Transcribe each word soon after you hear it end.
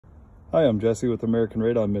Hi, I'm Jesse with American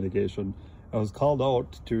Radon Mitigation. I was called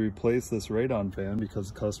out to replace this radon fan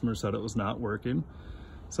because the customer said it was not working.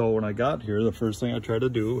 So when I got here, the first thing I tried to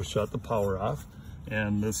do was shut the power off,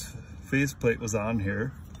 and this faceplate was on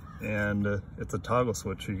here, and it's a toggle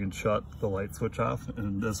switch. You can shut the light switch off,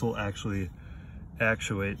 and this will actually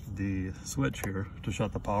actuate the switch here to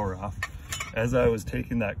shut the power off. As I was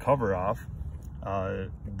taking that cover off,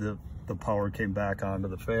 the power came back onto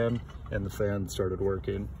the fan, and the fan started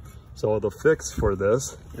working. So the fix for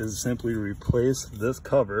this is simply replace this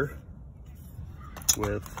cover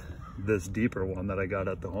with this deeper one that I got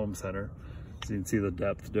at the home center. So you can see the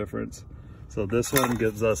depth difference. So this one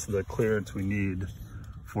gives us the clearance we need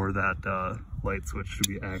for that light switch to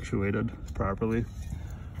be actuated properly.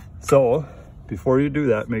 So before you do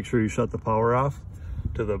that, make sure you shut the power off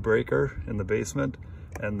to the breaker in the basement,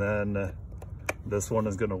 and then this one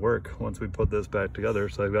is going to work once we put this back together.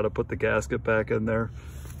 So I've got to put the gasket back in there,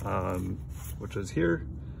 which is here,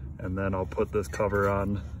 and then I'll put this cover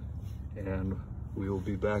on and we will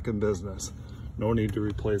be back in business. No need to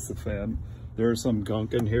replace the fan. There's some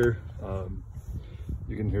gunk in here.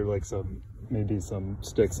 You can hear like maybe some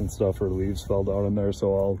sticks and stuff or leaves fell down in there,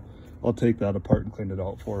 so I'll take that apart and clean it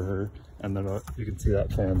out for her. And then you can see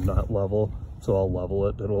that fan's not level, so I'll level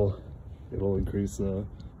it. It'll increase the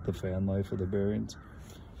fan life of the bearings.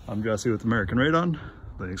 I'm Jesse with American Radon.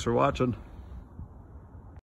 Thanks for watching.